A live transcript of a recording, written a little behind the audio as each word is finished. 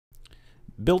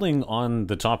Building on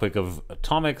the topic of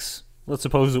atomics, let's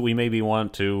suppose that we maybe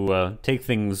want to take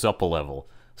things up a level.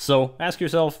 So ask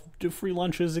yourself, do free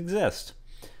lunches exist?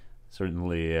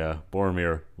 Certainly,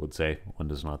 Boromir would say one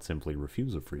does not simply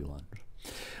refuse a free lunch.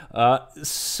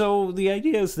 So the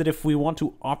idea is that if we want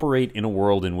to operate in a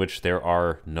world in which there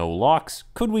are no locks,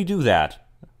 could we do that?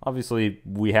 Obviously,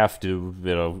 we have to,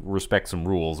 respect some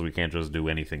rules. We can't just do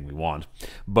anything we want.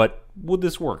 But would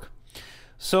this work?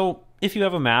 So if you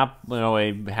have a map,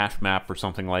 a hash map or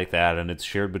something like that, and it's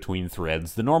shared between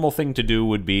threads, the normal thing to do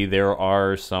would be there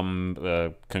are some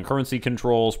concurrency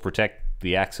controls, protect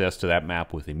the access to that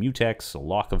map with a mutex, a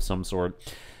lock of some sort.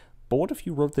 But what if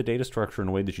you wrote the data structure in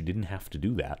a way that you didn't have to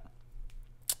do that?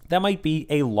 That might be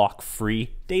a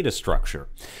lock-free data structure.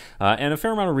 And a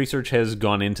fair amount of research has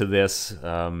gone into this.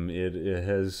 It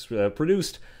has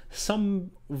produced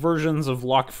some versions of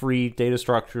lock-free data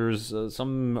structures.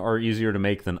 Some are easier to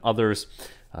make than others.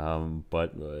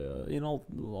 But in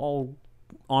all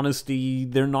honesty,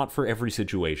 they're not for every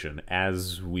situation,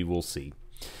 as we will see.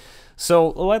 So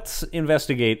let's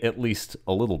investigate at least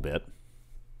a little bit.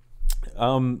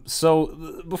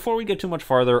 So before we get too much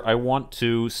farther, I want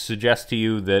to suggest to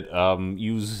you that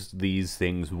use these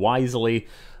things wisely.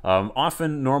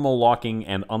 Often normal locking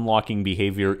and unlocking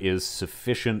behavior is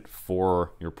sufficient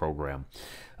for your program.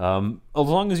 As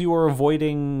long as you are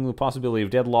avoiding the possibility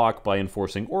of deadlock by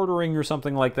enforcing ordering or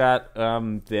something like that,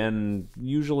 then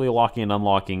usually locking and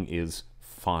unlocking is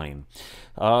fine.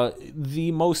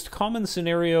 The most common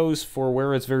scenarios for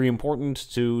where it's very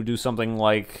important to do something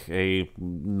like a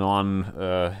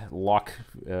non-lock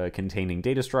containing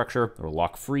data structure or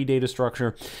lock-free data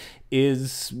structure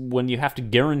is when you have to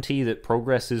guarantee that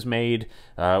progress is made,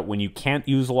 when you can't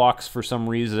use locks for some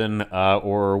reason,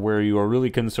 or where you are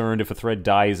really concerned if a thread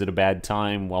dies at a bad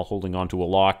time while holding onto a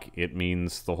lock, it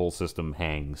means the whole system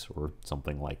hangs or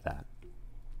something like that.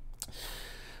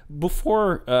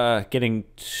 Before getting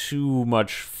too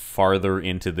much farther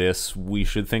into this, we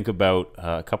should think about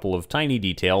a couple of tiny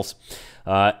details.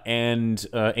 And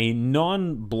a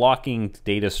non-blocking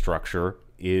data structure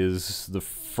is the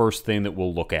first thing that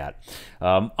we'll look at.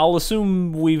 I'll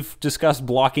assume we've discussed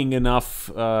blocking enough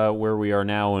where we are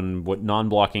now and what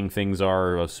non-blocking things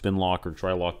are, a spin lock or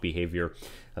tri-lock behavior.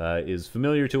 Is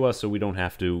familiar to us, so we don't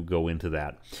have to go into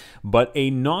that. But a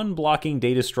non-blocking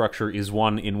data structure is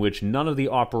one in which none of the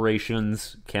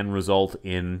operations can result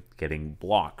in getting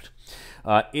blocked.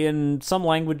 In some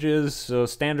languages,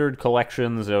 standard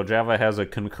collections, Java has a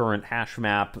concurrent hash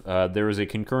map. There is a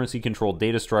concurrency-controlled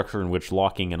data structure in which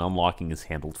locking and unlocking is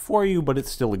handled for you, but it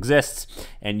still exists,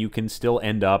 and you can still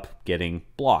end up getting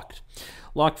blocked.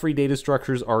 Lock-free data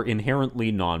structures are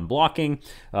inherently non-blocking,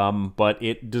 but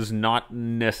it does not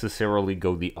necessarily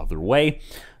go the other way.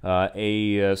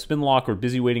 A spin lock or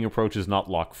busy waiting approach is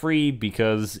not lock-free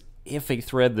because if a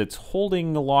thread that's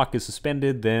holding the lock is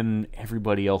suspended, then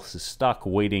everybody else is stuck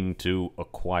waiting to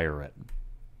acquire it.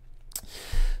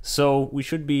 So we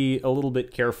should be a little bit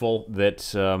careful that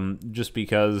just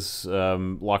because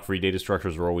lock-free data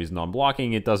structures are always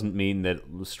non-blocking, it doesn't mean that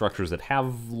structures that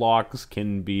have locks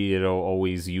can be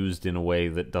always used in a way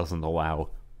that doesn't allow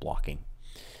blocking.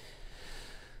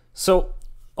 So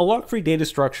a lock-free data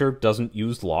structure doesn't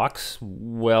use locks.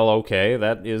 Well, okay,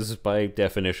 that is by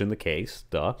definition the case,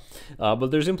 duh. But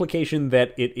there's implication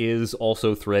that it is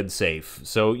also thread safe.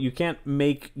 So you can't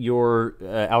make your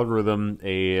algorithm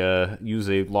use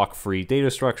a lock-free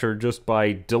data structure just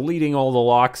by deleting all the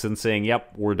locks and saying,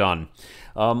 yep, we're done.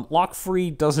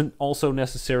 Lock-free doesn't also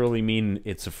necessarily mean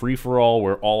it's a free-for-all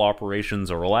where all operations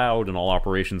are allowed and all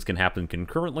operations can happen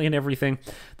concurrently and everything.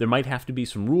 There might have to be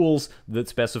some rules that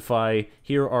specify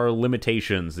here are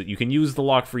limitations, that you can use the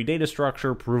lock-free data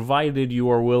structure provided you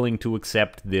are willing to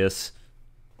accept this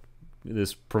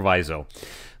proviso.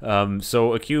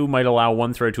 So a queue might allow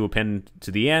one thread to append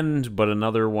to the end, but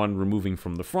another one removing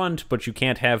from the front, but you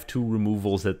can't have two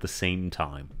removals at the same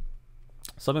time.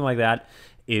 Something like that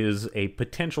is a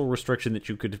potential restriction that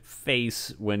you could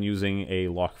face when using a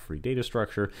lock-free data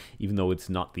structure, even though it's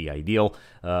not the ideal.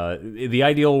 The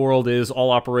ideal world is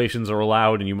all operations are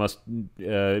allowed and you must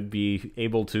be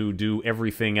able to do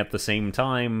everything at the same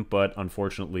time, but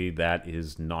unfortunately that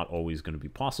is not always going to be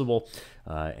possible,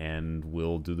 and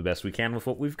we'll do the best we can with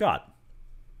what we've got.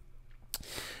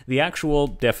 The actual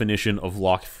definition of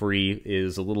lock-free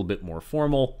is a little bit more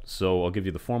formal, so I'll give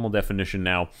you the formal definition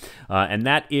now. And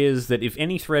that is that if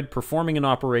any thread performing an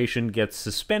operation gets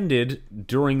suspended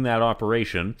during that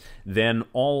operation, then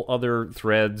all other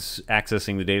threads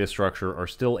accessing the data structure are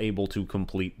still able to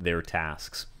complete their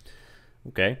tasks.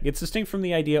 Okay, it's distinct from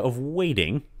the idea of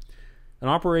waiting, An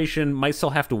operation might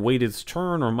still have to wait its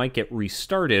turn or might get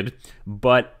restarted,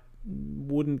 but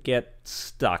wouldn't get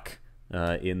stuck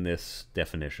in this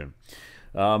definition.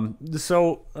 When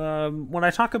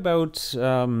I talk about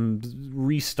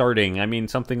restarting, I mean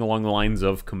something along the lines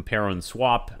of compare and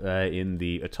swap in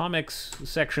the atomics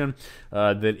section,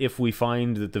 that if we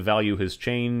find that the value has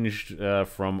changed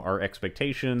from our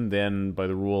expectation, then by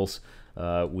the rules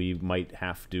we might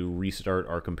have to restart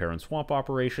our compare and swap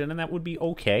operation, and that would be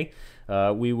okay.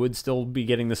 We would still be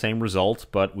getting the same result,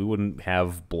 but we wouldn't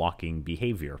have blocking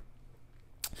behavior.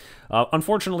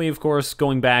 Unfortunately, of course,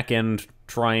 going back and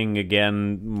trying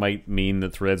again might mean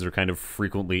that threads are kind of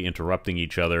frequently interrupting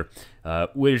each other,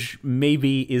 which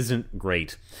maybe isn't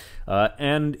great.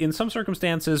 And in some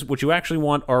circumstances, what you actually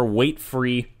want are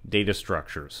wait-free data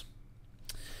structures.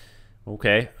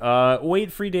 Okay,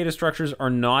 wait-free data structures are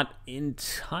not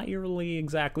entirely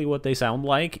exactly what they sound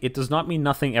like. It does not mean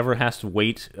nothing ever has to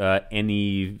wait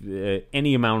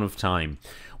any amount of time.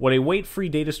 What a wait-free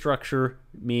data structure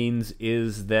means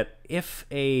is that if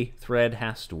a thread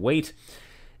has to wait,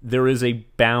 there is a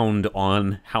bound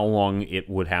on how long it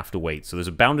would have to wait. So there's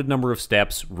a bounded number of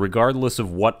steps regardless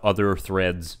of what other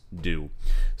threads do.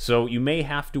 So you may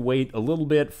have to wait a little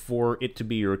bit for it to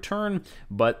be your turn,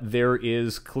 but there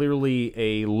is clearly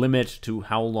a limit to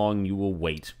how long you will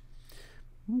wait.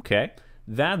 Okay,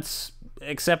 that's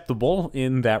acceptable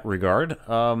in that regard.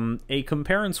 A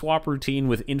compare and swap routine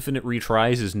with infinite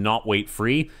retries is not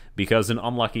wait-free, because an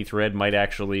unlucky thread might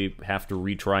actually have to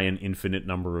retry an infinite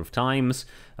number of times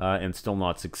and still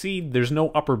not succeed. There's no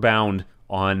upper bound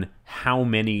on how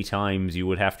many times you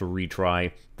would have to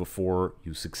retry before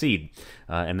you succeed.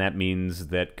 And that means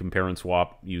that compare and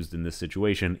swap used in this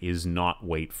situation is not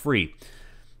wait-free.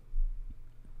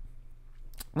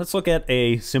 Let's look at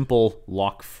a simple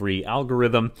lock-free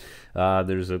algorithm.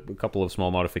 There's a couple of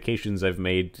small modifications I've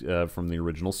made from the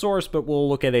original source, but we'll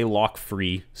look at a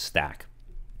lock-free stack.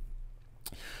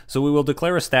 So we will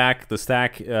declare a stack. The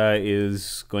stack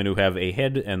is going to have a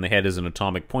head, and the head is an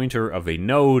atomic pointer of a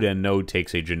node, and node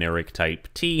takes a generic type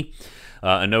T.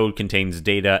 A node contains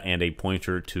data and a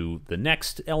pointer to the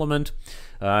next element.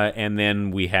 And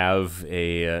then we have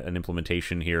an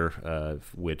implementation here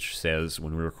which says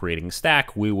when we're creating a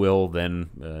stack, we will then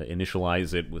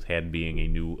initialize it with head being a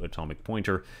new atomic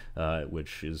pointer,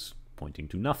 which is pointing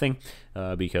to nothing,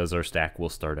 because our stack will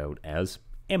start out as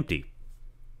empty.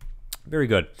 Very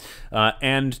good.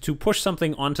 And to push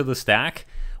something onto the stack,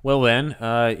 well then,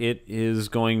 it is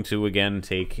going to again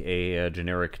take a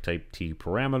generic type T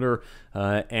parameter,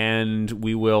 and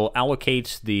we will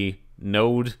allocate the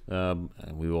node.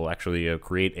 We will actually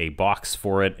create a box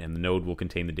for it, and the node will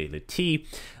contain the data T,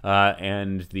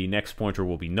 and the next pointer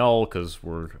will be null because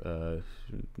we're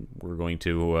going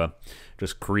to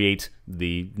just create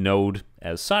the node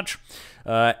as such.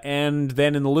 And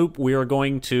then in the loop, we are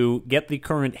going to get the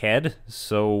current head,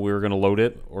 so we're going to load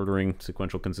it, ordering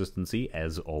sequential consistency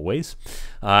as always.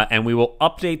 And we will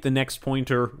update the next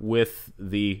pointer with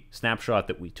the snapshot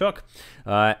that we took.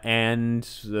 And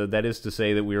that is to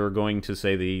say that we are going to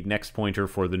say the next pointer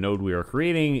for the node we are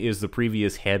creating is the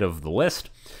previous head of the list.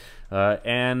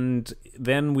 And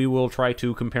then we will try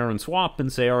to compare and swap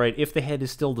and say, all right, if the head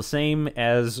is still the same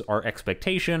as our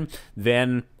expectation,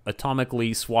 then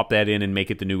atomically swap that in and make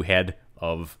it the new head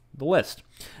of the list.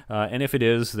 And if it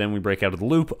is, then we break out of the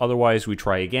loop. Otherwise, we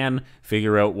try again,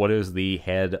 figure out what is the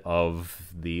head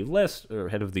of the list, or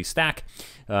head of the stack,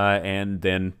 and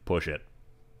then push it.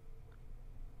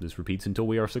 This repeats until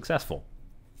we are successful.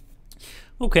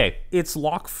 Okay, it's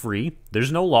lock-free.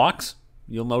 There's no locks.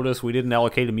 You'll notice we didn't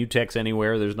allocate a mutex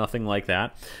anywhere. There's nothing like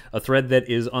that. A thread that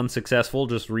is unsuccessful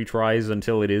just retries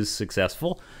until it is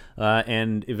successful.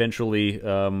 And eventually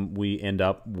we end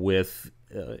up with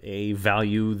a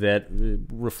value that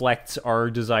reflects our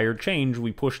desired change.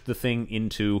 We pushed the thing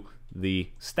into the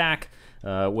stack.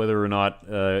 Whether or not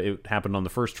it happened on the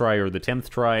first try or the 10th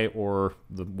try or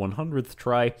the 100th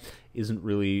try isn't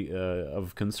really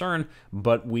of concern,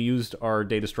 but we used our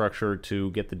data structure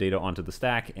to get the data onto the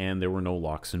stack, and there were no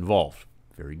locks involved.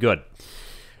 Very good.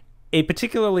 A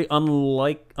particularly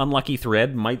unlucky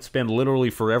thread might spend literally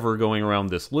forever going around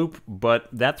this loop, but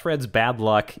that thread's bad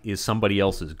luck is somebody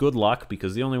else's good luck,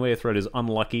 because the only way a thread is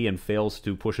unlucky and fails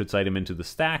to push its item into the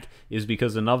stack is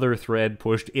because another thread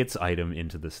pushed its item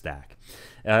into the stack.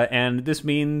 And this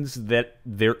means that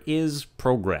there is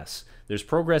progress. There's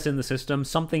progress in the system.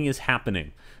 Something is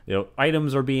happening. You know,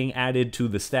 items are being added to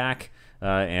the stack.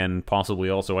 and possibly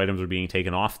also items are being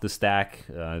taken off the stack.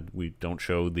 We don't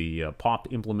show the pop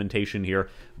implementation here,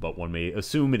 but one may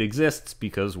assume it exists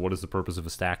because what is the purpose of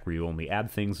a stack where you only add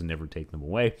things and never take them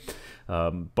away?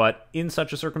 But in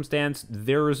such a circumstance,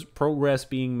 there's progress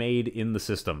being made in the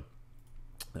system.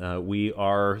 We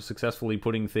are successfully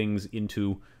putting things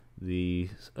into the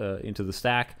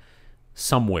stack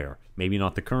somewhere. Maybe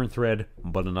not the current thread,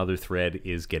 but another thread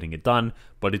is getting it done.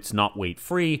 But it's not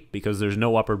wait-free because there's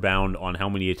no upper bound on how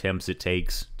many attempts it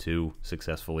takes to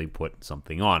successfully put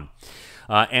something on.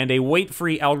 And a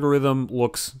wait-free algorithm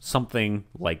looks something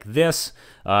like this.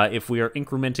 If we are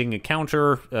incrementing a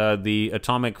counter, the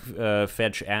atomic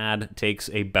fetch add takes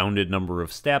a bounded number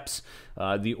of steps.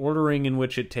 The ordering in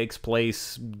which it takes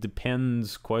place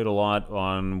depends quite a lot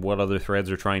on what other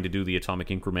threads are trying to do the atomic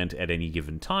increment at any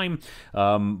given time,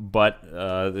 but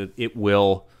it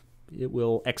will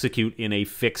execute in a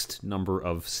fixed number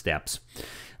of steps.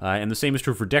 And the same is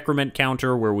true for decrement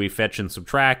counter, where we fetch and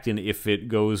subtract, and if it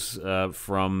goes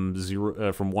from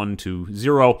 1 to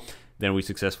 0, then we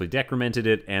successfully decremented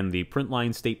it, and the print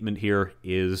line statement here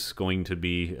is going to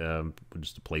be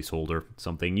just a placeholder.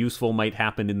 Something useful might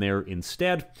happen in there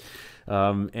instead. We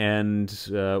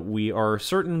are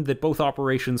certain that both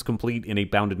operations complete in a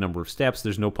bounded number of steps.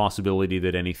 There's no possibility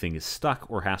that anything is stuck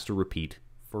or has to repeat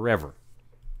forever.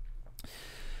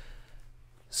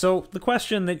 So the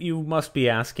question that you must be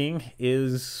asking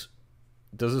is,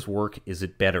 does this work? Is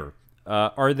it better?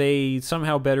 Are they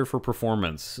somehow better for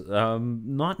performance?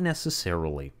 Not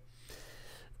necessarily.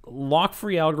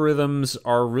 Lock-free algorithms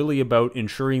are really about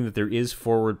ensuring that there is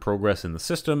forward progress in the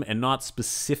system and not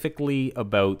specifically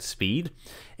about speed.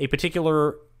 A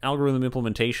particular algorithm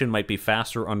implementation might be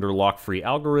faster under lock-free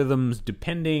algorithms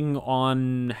depending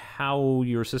on how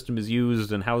your system is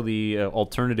used and how the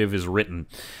alternative is written.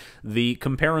 The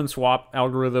compare and swap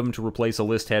algorithm to replace a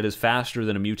list head is faster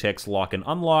than a mutex lock and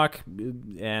unlock,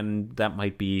 and that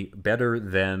might be better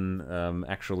than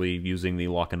actually using the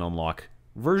lock and unlock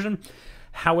version.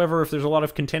 However, if there's a lot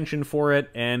of contention for it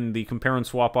and the compare and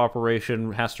swap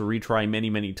operation has to retry many,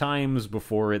 many times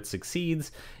before it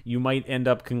succeeds, you might end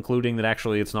up concluding that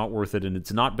actually it's not worth it and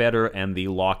it's not better, and the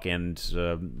lock and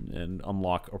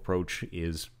unlock approach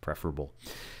is preferable.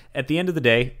 At the end of the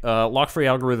day, lock-free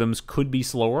algorithms could be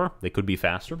slower. They could be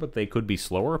faster, but they could be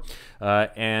slower.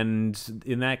 And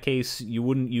in that case, you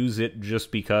wouldn't use it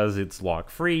just because it's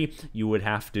lock-free. You would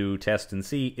have to test and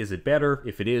see, is it better?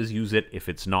 If it is, use it. If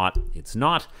it's not, it's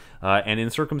not. And in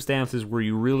circumstances where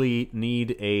you really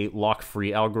need a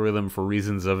lock-free algorithm for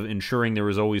reasons of ensuring there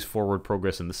is always forward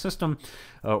progress in the system,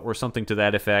 or something to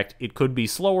that effect, it could be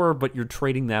slower, but you're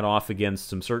trading that off against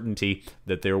some certainty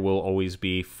that there will always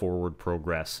be forward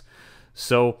progress.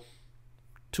 So,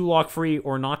 to lock-free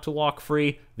or not to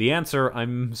lock-free, the answer,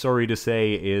 I'm sorry to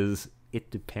say, is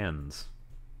it depends.